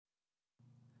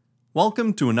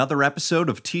Welcome to another episode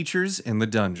of Teachers in the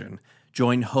Dungeon.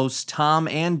 Join hosts Tom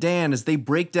and Dan as they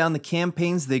break down the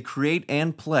campaigns they create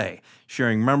and play,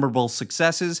 sharing memorable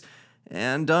successes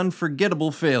and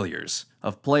unforgettable failures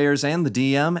of players and the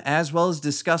DM, as well as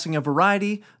discussing a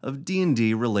variety of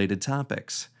D&D related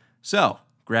topics. So,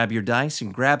 grab your dice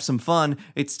and grab some fun.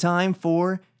 It's time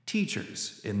for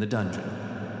Teachers in the Dungeon.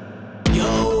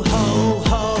 Yo ho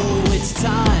ho, it's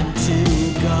time to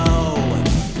go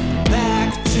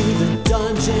back to the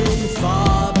dungeon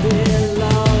far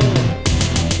below.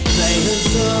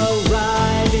 Players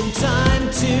arrive in time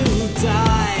to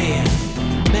die.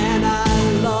 Man,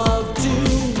 I love to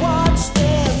watch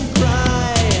them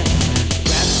cry.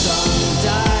 Grab some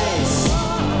dice,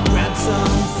 grab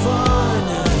some fun.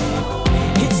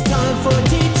 It's time for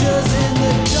Teachers in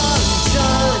the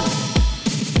Dungeon.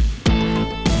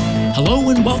 Hello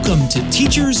and welcome to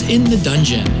Teachers in the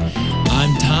Dungeon.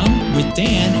 I'm Tom with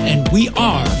Dan, and we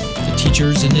are the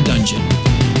Teachers in the Dungeon.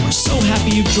 We're so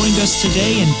happy you've joined us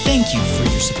today, and thank you for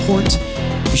your support.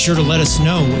 Be sure to let us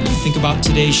know what you think about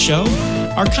today's show.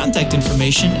 Our contact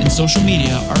information and social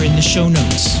media are in the show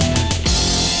notes.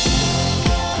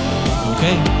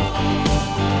 Okay,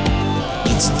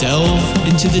 let's delve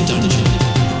into the dungeon.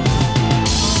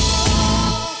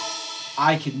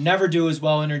 I could never do as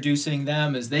well introducing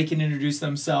them as they can introduce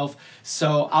themselves,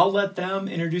 so I'll let them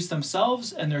introduce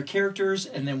themselves and their characters,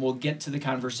 and then we'll get to the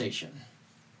conversation.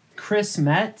 Chris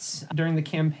Metz. During the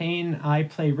campaign, I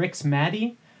play Rix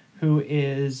Maddie, who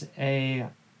is he's a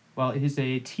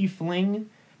tiefling,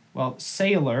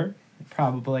 sailor,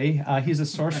 probably. He's a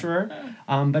sorcerer,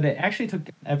 but it actually took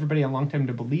everybody a long time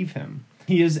to believe him.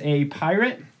 He is a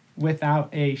pirate without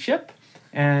a ship,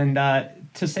 and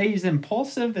to say he's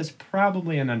impulsive is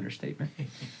probably an understatement.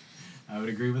 I would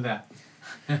agree with that.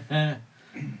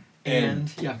 And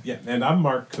I'm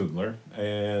Marc Kugler,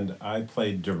 and I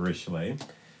play Dirichlet.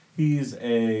 He's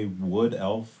a wood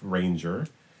elf ranger,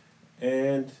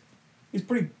 and he's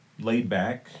pretty laid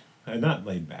back. Not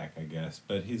laid back, I guess,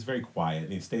 but he's very quiet.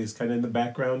 He stays kind of in the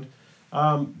background,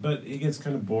 but he gets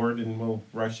kind of bored and will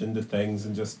rush into things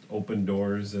and just open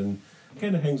doors and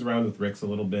kind of hangs around with Rix a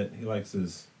little bit. He likes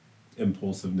his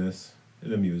impulsiveness.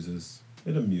 It amuses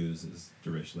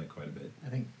Dirichlet quite a bit. I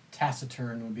think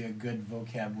taciturn would be a good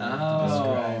vocab word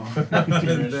to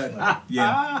describe.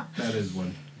 That is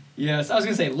one. Yes, I was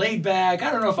going to say laid back.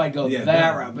 I don't know if I'd go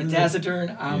that route, but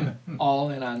taciturn, I'm all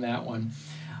in on that one.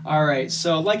 All right,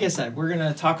 so like I said, we're going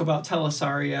to talk about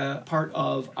Telessaria, part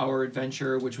of our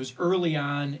adventure, which was early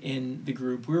on in the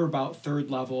group. We were about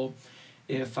third level,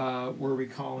 if we're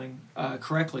recalling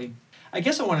correctly. I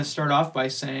guess I want to start off by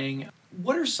saying,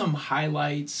 what are some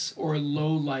highlights or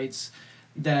lowlights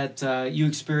that you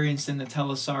experienced in the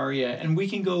Telessaria? And we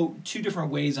can go two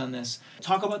different ways on this.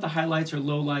 Talk about the highlights or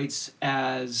lowlights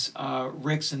as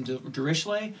Rix and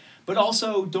Dirichlet, but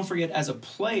also don't forget as a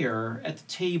player at the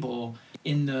table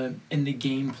in the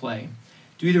gameplay.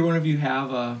 Do either one of you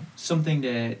have something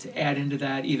to add into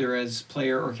that, either as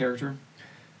player or character?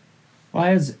 Well,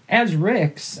 as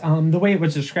Rix, the way it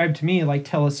was described to me, like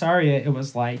Telessaria, it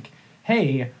was like,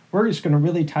 hey, we're just going to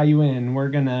really tie you in.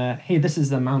 Hey, this is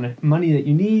the amount of money that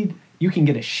you need. You can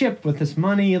get a ship with this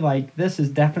money. Like, this is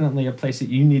definitely a place that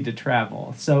you need to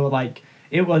travel. So, like,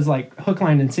 it was like hook,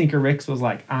 line, and sinker. Rix was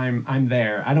like, I'm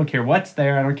there. I don't care what's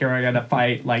there. I don't care I got to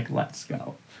fight. Like, let's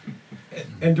go.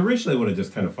 And Dirichlet would have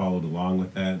just kind of followed along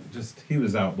with that. Just, he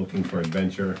was out looking for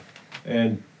adventure.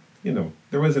 And,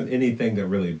 there wasn't anything that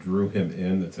really drew him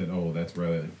in that said, oh, that's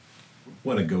where I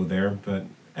want to go there. But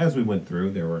as we went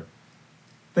through, there were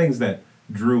things that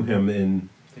drew him in.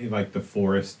 He liked the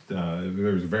forest.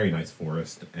 There was a very nice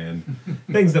forest. And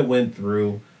things that we went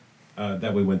through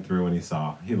and he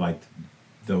saw. He liked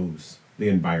the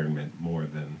environment more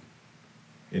than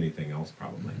anything else,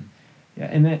 probably. Yeah,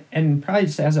 and probably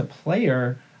just as a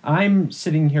player, I'm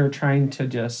sitting here trying to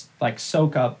just, like,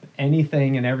 soak up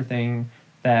anything and everything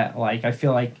that, like, I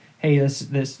feel like, hey, this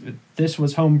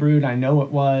was homebrewed. I know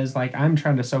it was. Like, I'm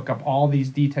trying to soak up all these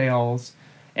details.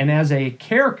 And as a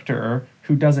character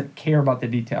who doesn't care about the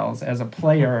details, as a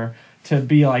player, to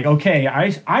be like, okay,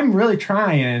 I'm really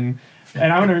trying,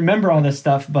 and I want to remember all this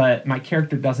stuff, but my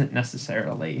character doesn't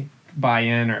necessarily buy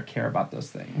in or care about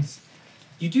those things.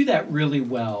 You do that really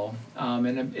well,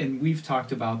 and we've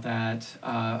talked about that,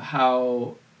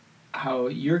 how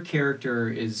your character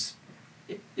is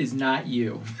not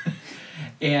you.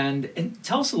 and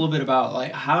tell us a little bit about,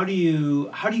 like, how do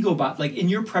you go about, like, in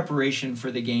your preparation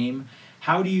for the game,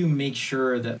 how do you make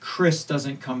sure that Chris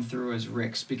doesn't come through as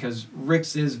Rix? Because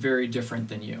Rix is very different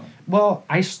than you. Well,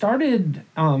 I started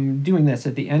doing this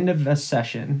at the end of a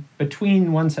session,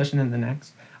 between one session and the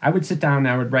next. I would sit down and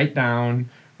I would write down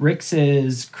Rick's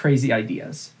crazy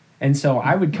ideas. And so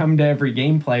I would come to every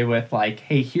gameplay with like,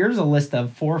 hey, here's a list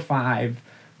of 4 or 5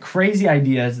 crazy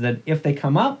ideas that if they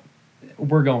come up,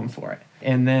 we're going for it.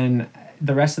 And then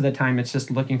the rest of the time, it's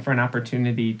just looking for an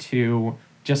opportunity to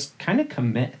just kind of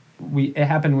commit. It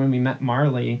happened when we met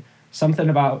Marley. Something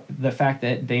about the fact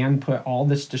that Dan put all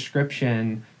this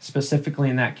description specifically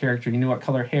in that character. He knew what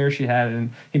color hair she had,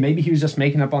 and maybe he was just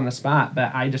making up on the spot,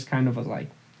 but I just kind of was like,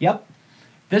 yep,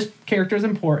 this character is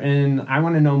important. I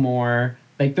want to know more.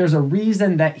 Like, there's a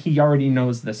reason that he already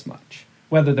knows this much.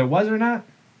 Whether there was or not,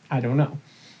 I don't know.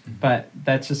 But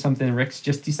that's just something Rick's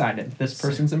just decided. This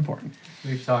person's important.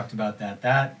 We've talked about that.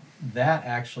 That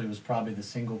actually was probably the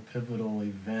single pivotal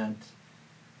event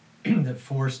that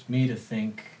forced me to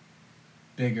think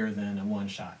bigger than a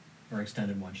one-shot or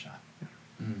extended one-shot.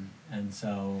 Mm. And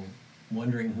so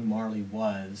wondering who Marley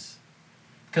was,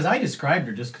 because I described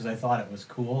her just because I thought it was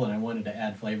cool and I wanted to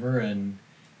add flavor, and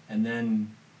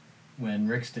then when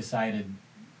Rick's decided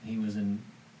he was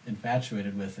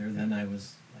infatuated with her, then I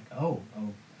was like,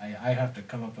 I have to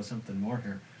come up with something more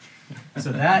here.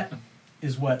 So that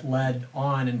is what led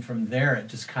on, and from there it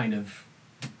just kind of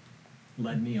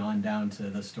led me on down to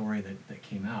the story that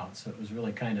came out. So it was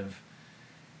really kind of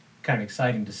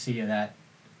exciting to see that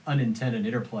unintended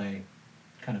interplay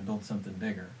kind of build something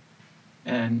bigger.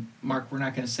 And Mark, we're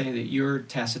not going to say that you're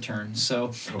taciturn.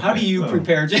 So how do you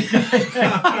prepare?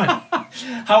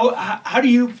 How do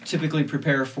you typically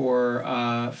prepare for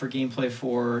gameplay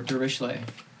for Dirichlet?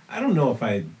 I don't know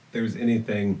if there's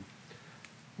anything.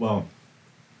 Well,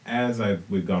 as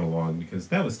we've gone along, because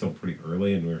that was still pretty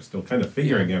early and we were still kind of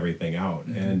figuring everything out.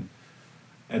 Mm-hmm. And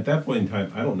at that point in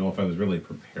time, I don't know if I was really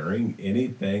preparing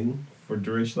anything for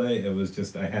Dirichlet. It was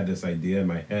just I had this idea in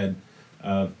my head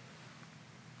of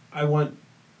I want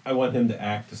him to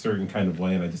act a certain kind of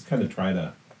way, and I just kind of try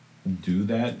to do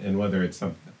that, and whether it's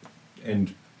something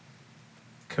and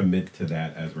commit to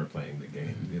that as we're playing the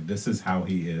game. Mm-hmm. This is how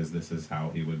he is. This is how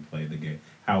he would play the game.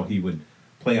 How he would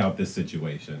play out this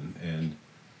situation, and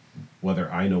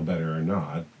whether I know better or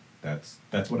not, that's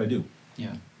what I do.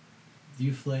 Yeah. Do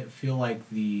you feel like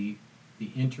the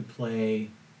interplay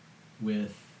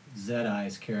with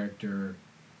Zed-Eye's character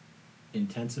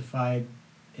intensified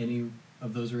any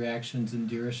of those reactions in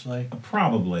Dirichlet?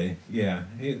 Probably, yeah.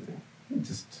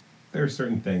 There are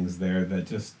certain things there that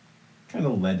just kind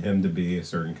of led him to be a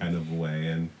certain kind of way,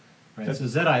 and right. So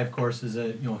Zed-Eye, of course, is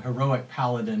a heroic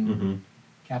paladin, mm-hmm.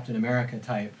 Captain America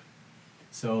type.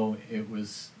 So it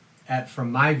was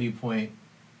from my viewpoint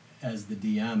as the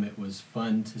DM, it was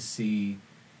fun to see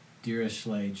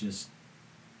Dirichlet just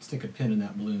stick a pin in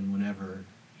that balloon whenever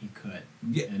he could,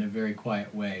 in a very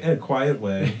quiet way. In a quiet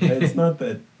way. It's not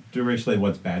that Dirichlet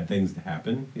wants bad things to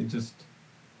happen. It just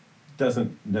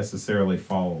doesn't necessarily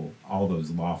follow all those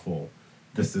lawful,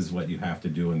 this is what you have to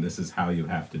do and this is how you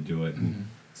have to do it. Mm-hmm. And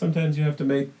sometimes you have to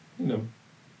make,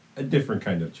 a different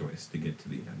kind of choice to get to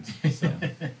the end. So.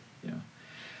 Yeah.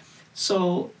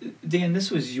 So, Dan, this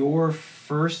was your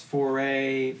first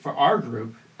foray for our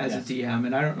group as a DM,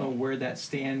 and I don't know where that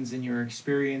stands in your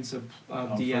experience of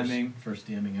DMing. First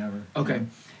DMing ever. Okay.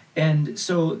 And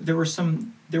so there were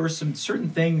some certain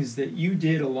things that you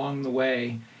did along the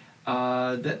way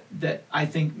that I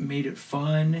think made it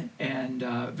fun and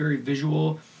very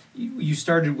visual. You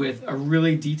started with a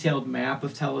really detailed map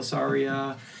of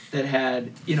Telessaria that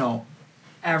had,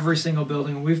 every single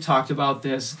building. We've talked about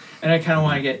this, and I kind of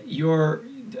want to get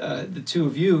the two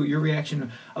of you, your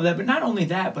reaction of that. But not only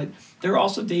that, but there are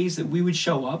also days that we would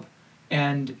show up,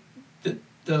 and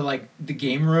the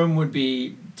game room would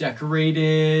be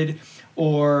decorated,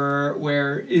 or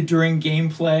where during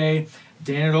gameplay,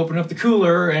 Dan would open up the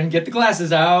cooler and get the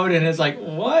glasses out, and it's like,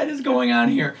 what is going on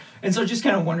here? And so just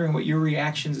kind of wondering what your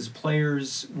reactions as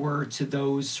players were to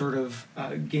those sort of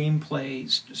gameplay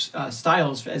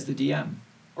styles as the DM,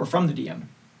 or from the DM.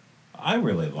 I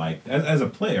really liked, as a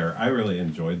player, I really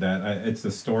enjoyed that. It's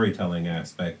the storytelling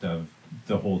aspect of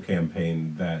the whole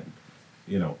campaign that,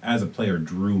 as a player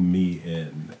drew me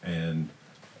in, and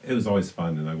it was always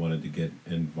fun, and I wanted to get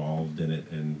involved in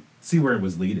it and see where it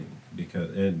was leading,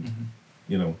 because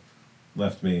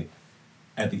left me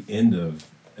at the end of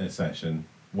a session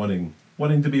wanting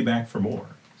to be back for more.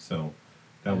 So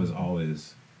that was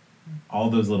always all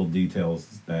those little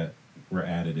details that were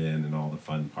added in and all the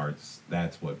fun parts.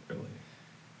 That's what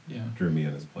really drew me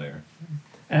in as a player.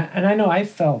 And I know I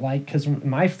felt like, because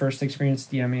my first experience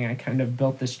DMing, I kind of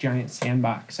built this giant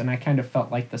sandbox, and I kind of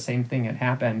felt like the same thing had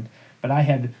happened, but I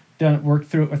had worked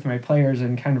through it with my players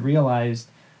and kind of realized,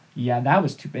 that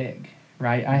was too big,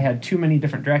 right? I had too many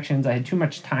different directions. I had too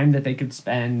much time that they could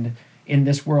spend in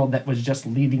this world that was just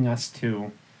leading us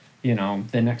to,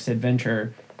 the next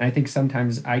adventure. And I think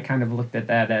sometimes I kind of looked at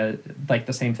that as like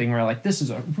the same thing where like, this is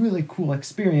a really cool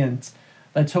experience.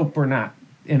 Let's hope we're not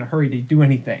in a hurry to do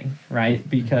anything, right?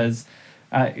 Because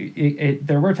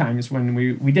there were times when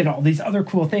we did all these other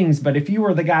cool things, but if you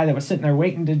were the guy that was sitting there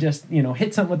waiting to just,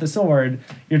 hit something with the sword,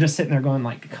 you're just sitting there going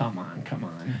like, come on.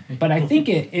 But I think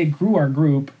it grew our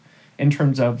group in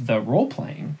terms of the role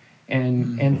playing.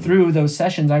 And through those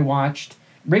sessions I watched,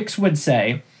 Rix would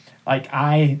say, like,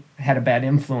 I had a bad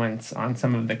influence on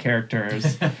some of the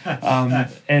characters.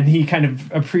 And he kind of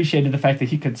appreciated the fact that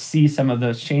he could see some of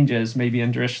those changes, maybe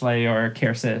in Dirichlet or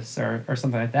Kersis or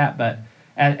something like that. But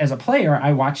as a player,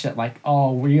 I watched it like,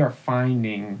 oh, we are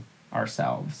finding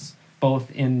ourselves,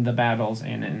 both in the battles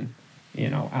and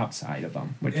in, outside of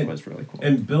them, which was really cool.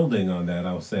 And building on that,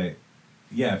 I'll say,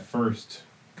 first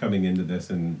coming into this,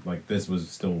 and like this was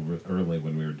still early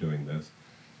when we were doing this.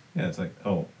 Yeah, it's like,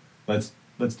 oh, let's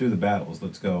do the battles.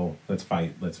 Let's go. Let's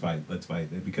fight.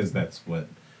 Because that's what.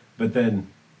 But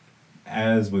then,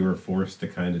 as we were forced to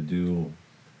kind of do,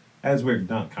 as we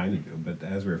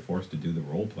were forced to do the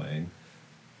role playing,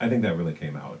 I think that really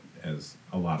came out as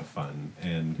a lot of fun.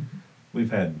 And we've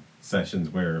had sessions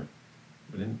where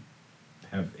we didn't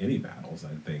have any battles,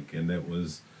 I think, and it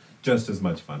was just as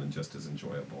much fun and just as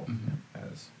enjoyable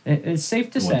as. It's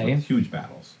safe to say huge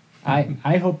battles.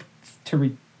 I hope to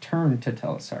return to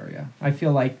Telessaria. I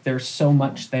feel like there's so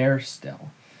much there still,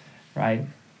 right?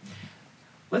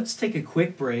 Let's take a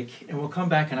quick break, and we'll come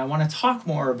back, and I want to talk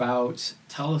more about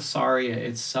Telessaria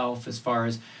itself as far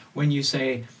as when you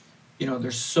say,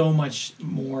 there's so much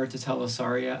more to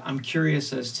Telessaria. I'm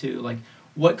curious as to, like,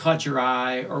 what caught your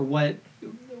eye or what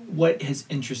has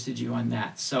interested you on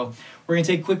that. So we're going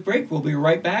to take a quick break. We'll be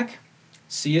right back.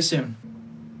 See you soon.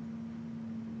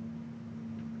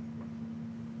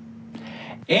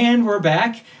 And we're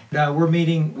back. We're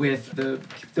meeting with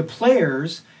the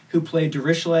players who played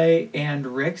Dirichlet and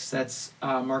Rix. That's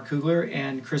Marc Kugler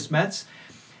and Chris Metz.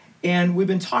 And we've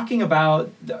been talking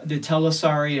about the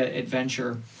Telessaria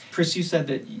adventure. Chris, you said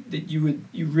that you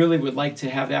really would like to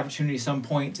have the opportunity at some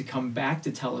point to come back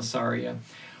to Telessaria.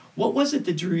 What was it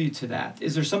that drew you to that?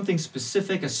 Is there something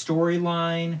specific, a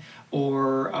storyline,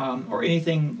 or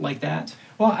anything like that?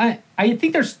 Well, I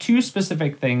think there's two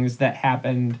specific things that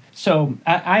happened. So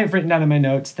I have written down in my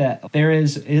notes that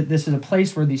this is a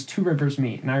place where these two rivers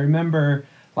meet. And I remember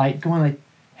like going like,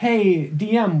 hey,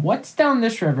 DM, what's down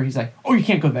this river? He's like, oh, you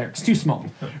can't go there. It's too small,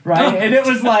 right? And it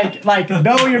was like,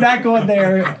 no, you're not going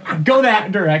there. Go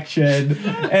that direction.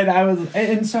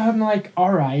 And so I'm like,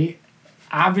 all right.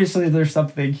 Obviously, there's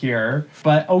something here,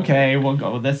 but okay, we'll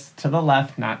go this to the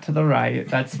left, not to the right.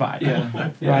 That's fine.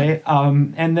 Yeah. Right?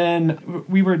 And then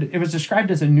it was described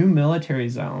as a new military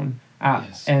zone.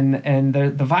 Yes. And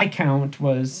the Viscount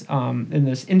was in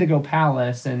this Indigo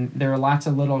Palace, and there were lots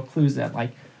of little clues that,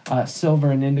 like,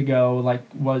 silver and indigo, like,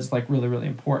 was, like, really, really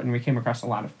important. We came across a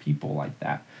lot of people like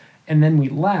that. And then we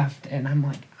left, and I'm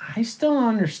like, I still don't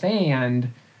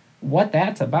understand what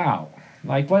that's about.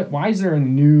 Like, why is there a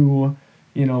new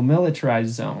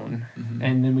militarized zone?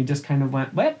 And then we just kind of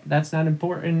went, well, that's not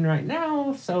important right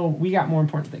now, so we got more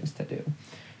important things to do,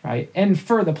 right? And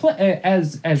for the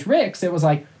as Rix, it was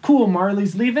like, cool,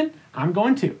 Marley's leaving, I'm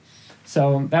going too.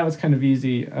 So that was kind of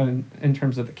easy in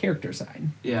terms of the character side.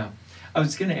 Yeah. I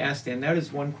was going to ask, Dan, that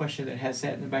is one question that has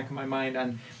sat in the back of my mind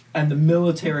on the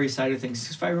military side of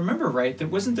things. If I remember right,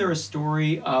 wasn't there a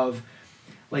story of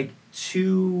like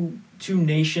two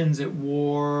nations at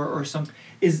war or something?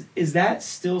 Is that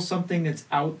still something that's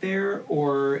out there,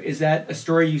 or is that a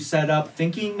story you set up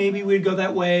thinking maybe we'd go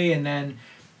that way, and then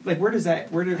like where does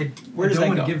that go? I don't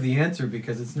want to give the answer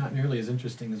because it's not nearly as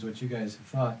interesting as what you guys have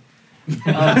thought.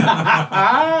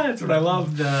 That's what I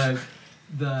love.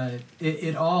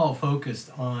 It all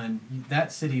focused on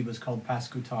that city was called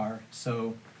Pascutar,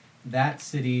 so that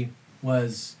city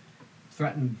was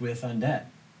threatened with undead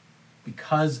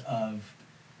because of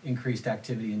increased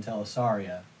activity in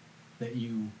Telessaria that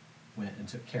you went and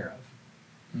took care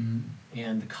of.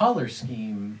 And the color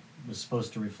scheme was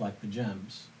supposed to reflect the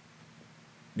gems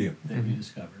that you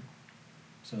discovered.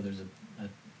 So there's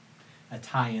a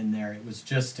tie-in there. It was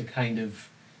just to kind of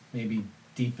maybe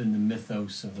deepen the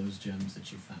mythos of those gems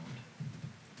that you found.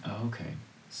 Oh, okay.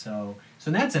 So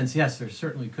in that sense, yes, there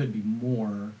certainly could be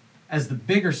more. As the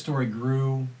bigger story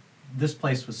grew, this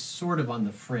place was sort of on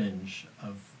the fringe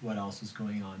of what else is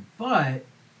going on. But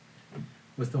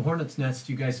with the Hornet's Nest,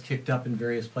 you guys kicked up in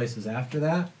various places after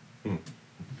that.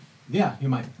 Yeah, you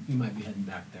might be heading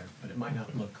back there, but it might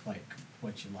not look like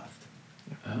what you left.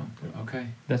 Oh, okay.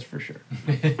 That's for sure.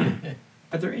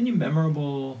 Are there any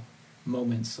memorable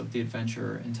moments of the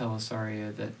adventure in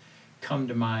Telessaria that come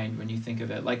to mind when you think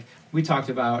of it? Like, we talked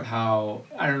about how,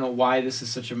 I don't know why this is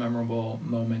such a memorable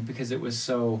moment, because it was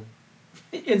so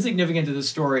insignificant to the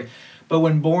story, but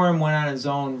when Borum went on his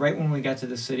own, right when we got to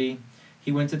the city,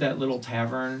 he went to that little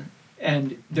tavern,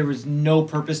 and there was no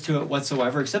purpose to it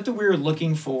whatsoever, except that we were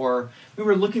looking for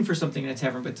something in a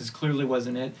tavern, but this clearly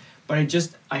wasn't it. But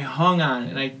I hung on,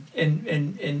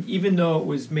 and even though it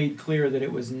was made clear that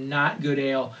it was not good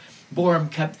ale, Borum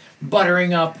kept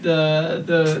buttering up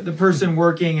the person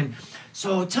working, and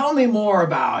so tell me more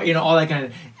about, all that kind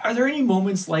of. Are there any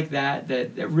moments like that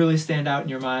really stand out in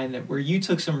your mind, that where you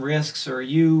took some risks, or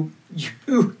you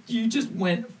just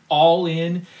went all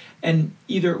in, and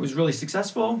either it was really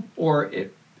successful or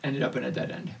it ended up in a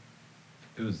dead end?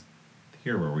 It was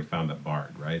here where we found the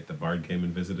bard, right? The bard came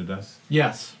and visited us.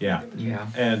 Yes. Yeah. Yeah.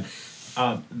 And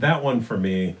that one for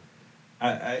me,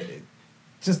 I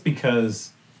just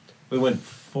because we went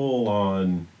full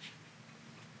on.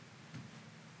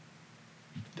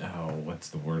 Oh, what's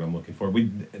the word I'm looking for?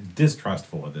 We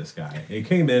distrustful of this guy. He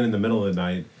came in the middle of the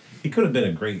night. He could have been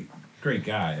a great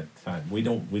guy at the time. We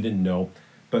didn't know,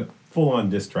 but full on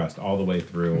distrust all the way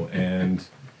through. And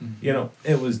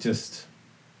it was just,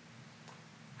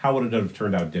 how would it have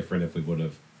turned out different if we would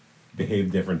have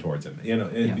behaved different towards him?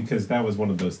 Because that was one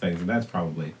of those things, and that's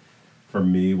probably for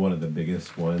me one of the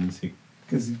biggest ones.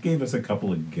 Because he gave us a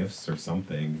couple of gifts or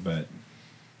something, but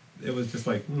it was just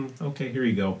like, okay, here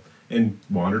you go. And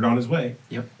wandered on his way.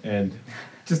 Yep. And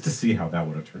just to see how that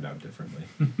would have turned out differently.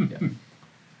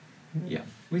 Yeah.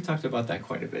 We talked about that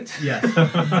quite a bit. Yeah.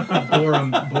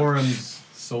 Borum's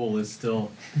soul is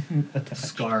still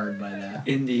scarred by that.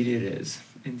 Indeed it is.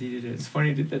 It's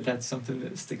funny that that's something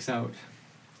that sticks out.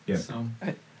 Yeah. So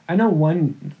I know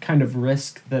one kind of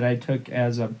risk that I took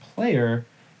as a player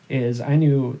is I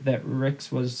knew that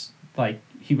Rix was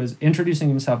he was introducing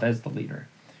himself as the leader,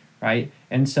 right?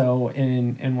 And so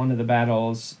in one of the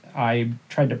battles, I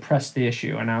tried to press the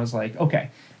issue, and I was like, okay,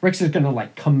 Rix is going to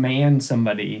command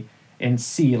somebody and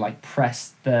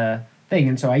press the thing.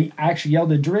 And so I actually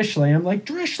yelled at Dirichlet. I'm like,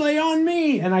 Dirichlet on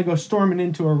me! And I go storming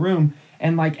into a room.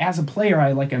 And as a player, I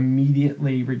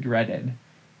immediately regretted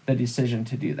the decision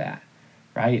to do that,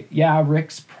 right? Yeah,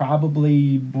 Rix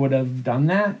probably would have done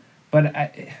that.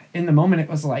 But in the moment, it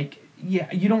was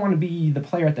yeah, you don't want to be the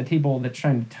player at the table that's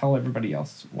trying to tell everybody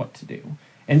else what to do.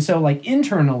 And so,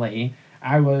 internally,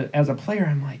 as a player,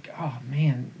 I'm like, oh,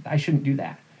 man, I shouldn't do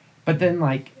that. But then,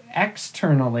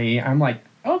 externally, I'm like,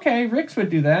 okay, Rix would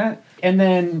do that. And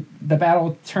then the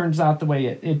battle turns out the way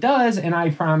it does, and I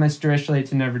promise Dirichlet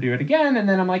to never do it again. And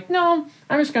then I'm like, no,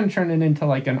 I'm just going to turn it into,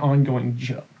 an ongoing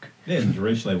joke. And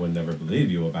Dirichlet would never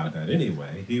believe you about that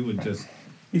anyway.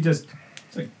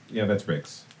 It's like, yeah, that's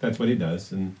Rix. That's what he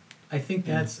does. And I think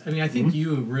I think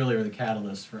you really are the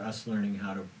catalyst for us learning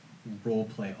how to role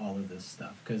play all of this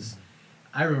stuff. Because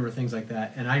I remember things like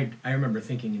that, and I remember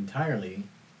thinking entirely,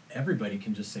 everybody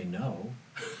can just say no.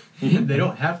 They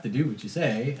don't have to do what you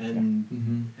say,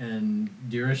 and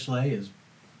Dirichlet is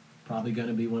probably going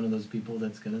to be one of those people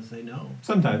that's going to say no.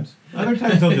 Sometimes. Other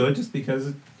times they'll do it just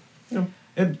because,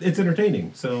 it's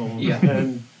entertaining. So,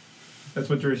 and that's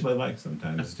what Dirichlet likes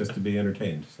sometimes, just to be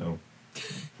entertained. So.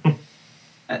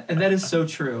 And that is so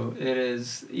true. It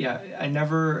is,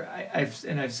 I've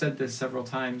said this several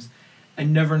times, I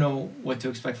never know what to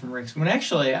expect from Rix. When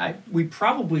actually, we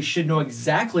probably should know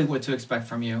exactly what to expect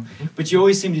from you, but you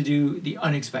always seem to do the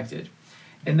unexpected.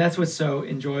 And that's what's so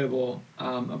enjoyable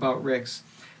about Rix.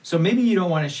 So maybe you don't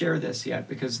want to share this yet,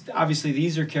 because obviously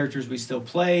these are characters we still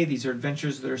play, these are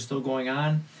adventures that are still going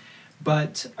on,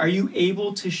 but are you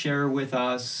able to share with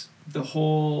us the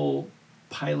whole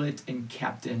pilot and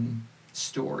captain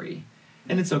story?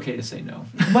 And it's okay to say no.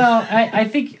 Well, I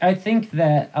think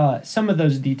that some of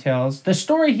those details, the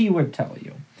story he would tell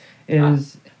you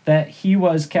is that he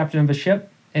was captain of a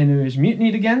ship and it was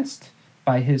mutinied against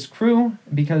by his crew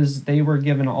because they were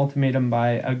given an ultimatum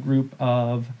by a group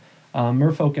of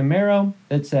merfolk and marrow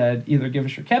that said, either give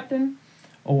us your captain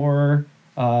or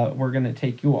we're going to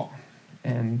take you all.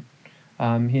 And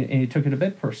he took it a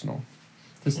bit personal,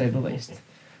 to say the least.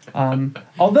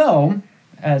 Although,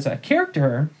 as a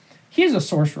character, he's a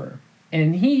sorcerer,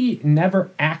 and he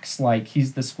never acts like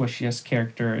he's the squishiest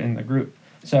character in the group.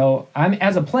 So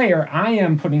as a player, I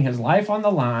am putting his life on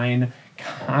the line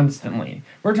constantly.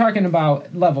 We're talking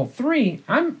about level 3.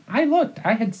 I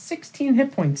had 16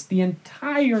 hit points the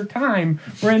entire time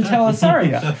we're in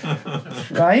Telessaria,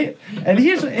 right? And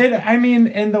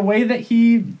and the way that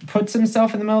he puts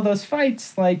himself in the middle of those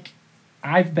fights,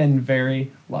 I've been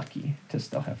very lucky to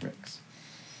still have Rix.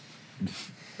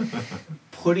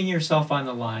 Putting yourself on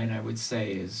the line, I would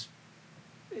say, is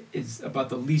is about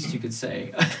the least you could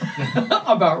say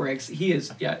about Rix. He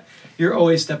is, you're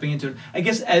always stepping into it. I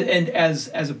guess,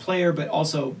 as a player, but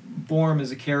also Borm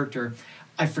as a character,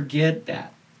 I forget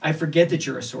that. I forget that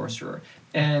you're a sorcerer.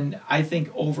 And I think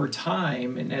over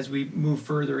time, and as we move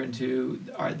further into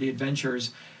the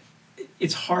adventures,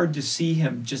 it's hard to see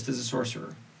him just as a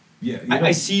sorcerer. Yeah,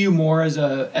 I see you more as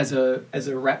a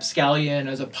rapscallion,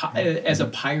 as a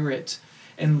pirate,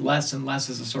 and less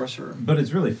as a sorcerer. But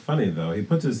it's really funny though.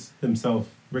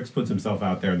 Rix puts himself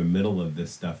out there in the middle of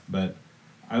this stuff. But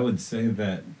I would say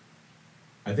that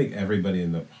I think everybody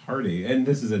in the party, and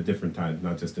this is at different times,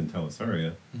 not just in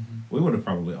Telessaria, we would have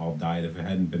probably all died if it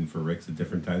hadn't been for Rix at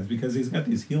different times, because he's got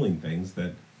these healing things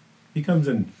that he comes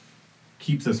and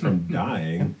keeps us from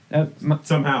dying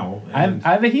somehow. I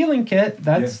have a healing kit.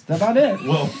 That's about it.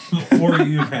 Well, or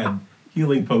you've had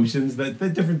healing potions, that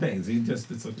different things. I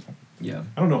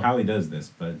don't know how he does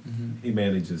this, but he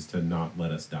manages to not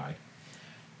let us die.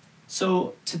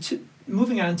 So, to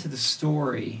moving on to the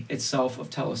story itself of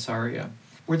Telessaria,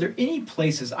 were there any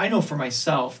places, I know for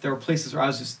myself, there were places where I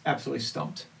was just absolutely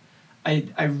stumped.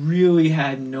 I really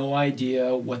had no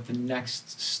idea what the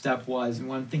next step was. And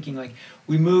when I'm thinking, like,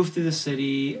 we moved through the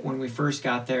city when we first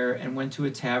got there and went to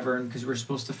a tavern because we were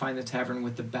supposed to find the tavern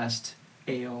with the best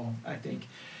ale, I think.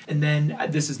 And then,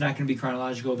 this is not going to be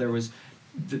chronological, there was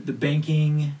the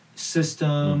banking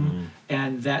system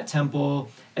and that temple,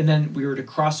 and then we were to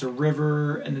cross a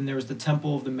river, and then there was the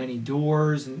Temple of the Many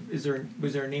Doors. And was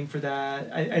there a name for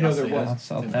that? I know there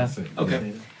was.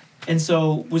 Okay. And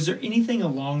so, was there anything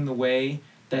along the way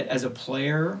that, as a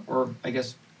player, or I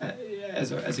guess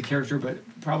as a character, but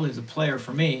probably as a player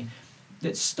for me,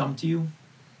 that stumped you?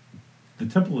 The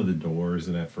Temple of the Doors,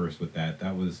 and at first with that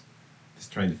was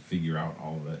just trying to figure out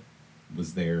all that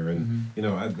was there. And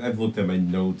I've looked at my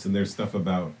notes, and there's stuff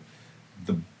about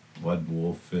the Blood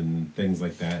Wolf and things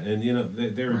like that. And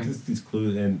there are just these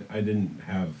clues, and I didn't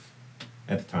have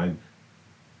at the time.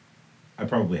 I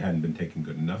probably hadn't been taking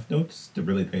good enough notes to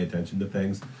really pay attention to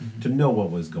things, to know what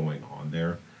was going on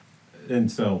there.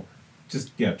 And so,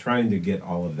 just, trying to get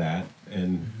all of that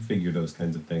and figure those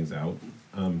kinds of things out.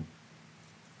 And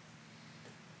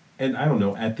I don't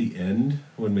know, at the end,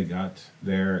 when we got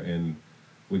there and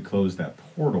we closed that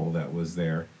portal that was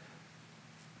there,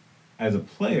 as a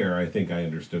player, I think I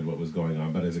understood what was going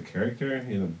on. But as a character,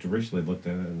 Dirichlet looked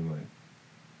at it and like,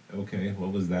 okay,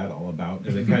 what was that all about?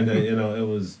 And it kind of, it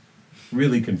was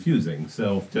really confusing.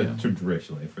 So to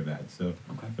Dirichlet for that. So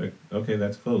okay,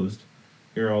 that's closed.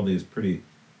 Here are all these pretty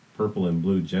purple and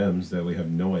blue gems that we have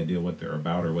no idea what they're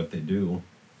about or what they do.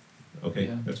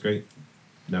 Okay, that's great.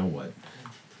 Now what?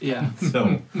 Yeah.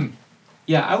 So.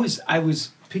 Yeah, I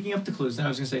was picking up the clues, and I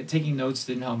was going to say taking notes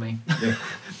didn't help me. Yeah.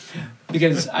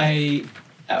 Because I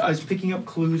was picking up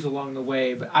clues along the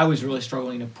way, but I was really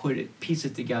struggling to piece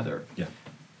it together. Yeah.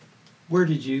 Where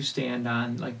did you stand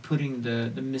on putting the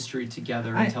mystery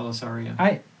together in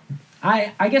Telessaria?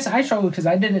 I guess I struggled because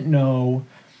I didn't know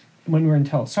when we were in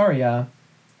Telessaria.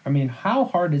 I mean, how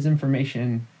hard is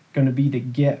information going to be to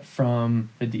get from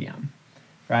the DM,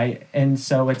 right? And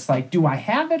so it's like, do I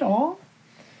have it all?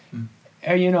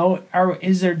 Or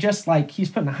is there just he's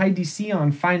putting a high DC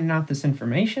on finding out this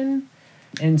information?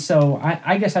 And so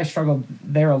I guess I struggled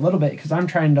there a little bit because I'm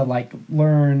trying to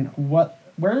learn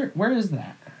where is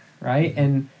that, right?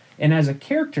 And as a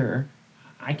character,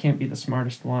 I can't be the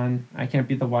smartest one. I can't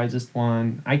be the wisest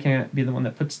one. I can't be the one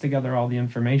that puts together all the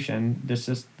information. This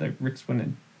is the Rix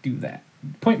wouldn't do that.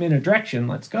 Point me in a direction,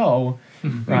 let's go,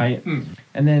 right?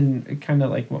 And then kind of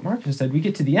like what Mark just said, we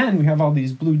get to the end, we have all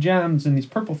these blue gems and these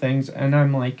purple things, and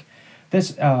I'm like,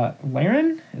 this,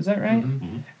 Laren, is that right?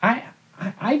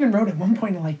 I even wrote at one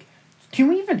point, can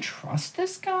we even trust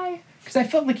this guy? Because I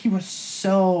felt like he was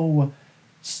so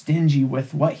stingy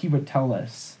with what he would tell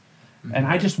us. And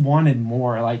I just wanted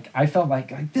more. I felt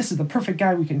like this is the perfect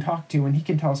guy we can talk to, and he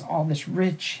can tell us all this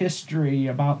rich history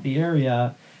about the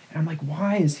area. And I'm like,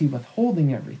 why is he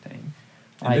withholding everything?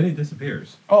 And then he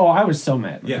disappears. Oh, I was so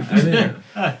mad. Yeah,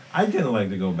 I kind of like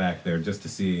to go back there just to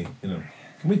see, can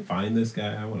we find this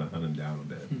guy? I want to hunt him down a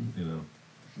bit,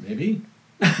 Maybe.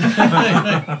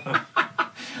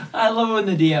 I love it when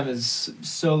the DM is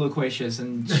so loquacious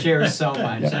and shares so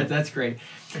much. That's great.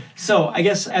 So I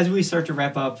guess as we start to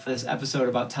wrap up this episode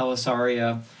about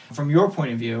Telessaria, from your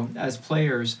point of view as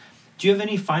players, do you have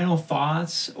any final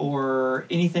thoughts or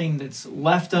anything that's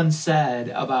left unsaid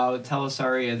about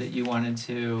Telessaria that you wanted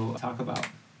to talk about?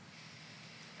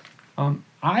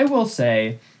 I will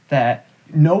say that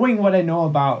knowing what I know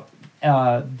about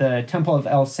the Temple of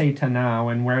El Seta now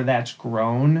and where that's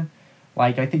grown,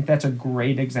 I think that's a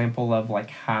great example of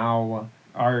how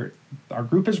our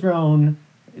group has grown,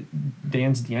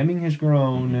 Dan's DMing has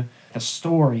grown. The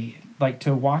story, like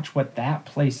to watch what that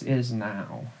place is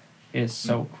now, is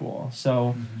so cool.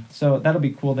 So that'll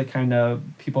be cool to kind of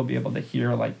people be able to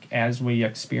hear, like, as we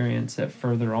experience it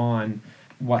further on,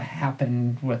 what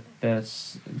happened with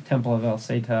this Temple of El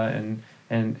Seta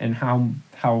and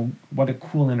how what a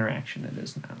cool interaction it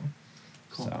is now.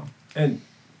 Cool. So. And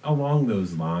along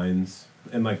those lines,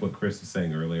 and like what Chris was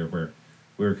saying earlier, where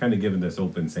we were kind of given this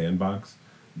open sandbox,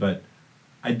 but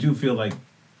I do feel like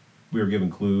we were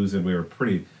given clues, and we were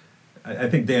I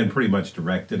think Dan pretty much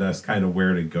directed us kind of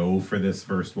where to go for this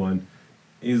first one.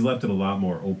 He's left it a lot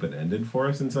more open-ended for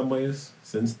us in some ways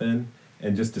since then,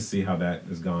 and just to see how that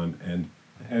has gone. And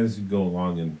as you go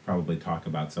along and probably talk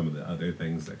about some of the other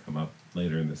things that come up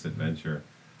later in this adventure,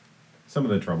 some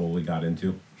of the trouble we got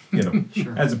into,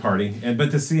 Sure. as a party,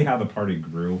 but to see how the party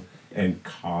grew and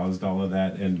caused all of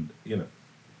that, and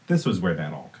this was where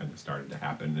that all kind of started to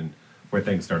happen, and where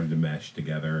things started to mesh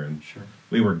together, and Sure.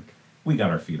 we got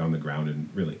our feet on the ground and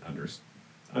really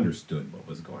understood what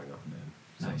was going on then.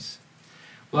 So. Nice.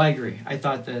 Well, I agree. I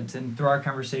thought that, and through our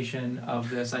conversation of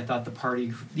this, I thought the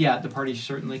party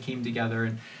certainly came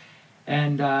together,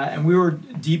 and we were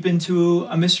deep into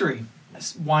a mystery,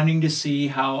 wanting to see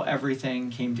how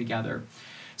everything came together.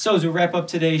 So as we wrap up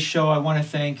today's show, I want to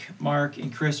thank Mark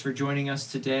and Chris for joining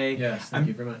us today. Yes, thank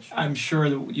you very much. I'm sure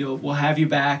that we'll have you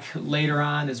back later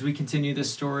on as we continue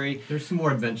this story. There's some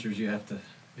more adventures you have to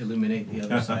illuminate the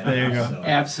other side. There you go. So.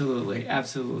 Absolutely.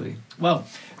 Well,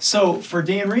 so for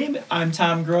Dan Reeb, I'm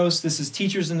Tom Gross. This is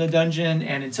Teachers in the Dungeon,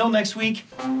 and until next week,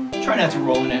 try not to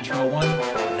roll a natural one.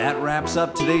 That wraps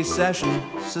up today's session,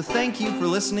 so thank you for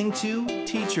listening to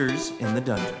Teachers in the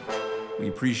Dungeon. We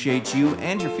appreciate you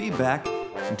and your feedback.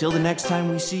 Until the next time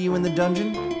we see you in the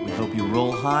dungeon, we hope you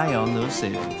roll high on those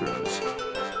saving throws.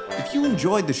 If you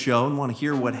enjoyed the show and want to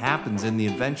hear what happens in the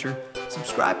adventure,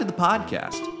 subscribe to the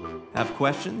podcast. Have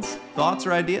questions, thoughts,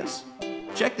 or ideas?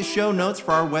 Check the show notes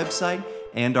for our website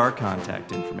and our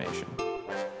contact information.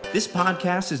 This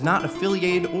podcast is not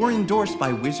affiliated or endorsed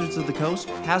by Wizards of the Coast,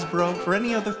 Hasbro, or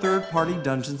any other third-party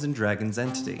Dungeons & Dragons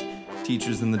entity.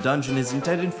 Teachers in the Dungeon is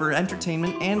intended for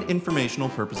entertainment and informational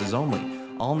purposes only.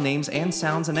 All names and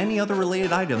sounds and any other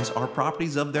related items are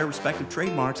properties of their respective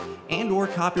trademarks and/or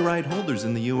copyright holders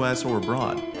in the U.S. or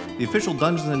abroad. The official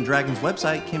Dungeons & Dragons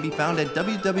website can be found at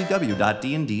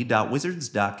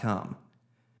www.dnd.wizards.com.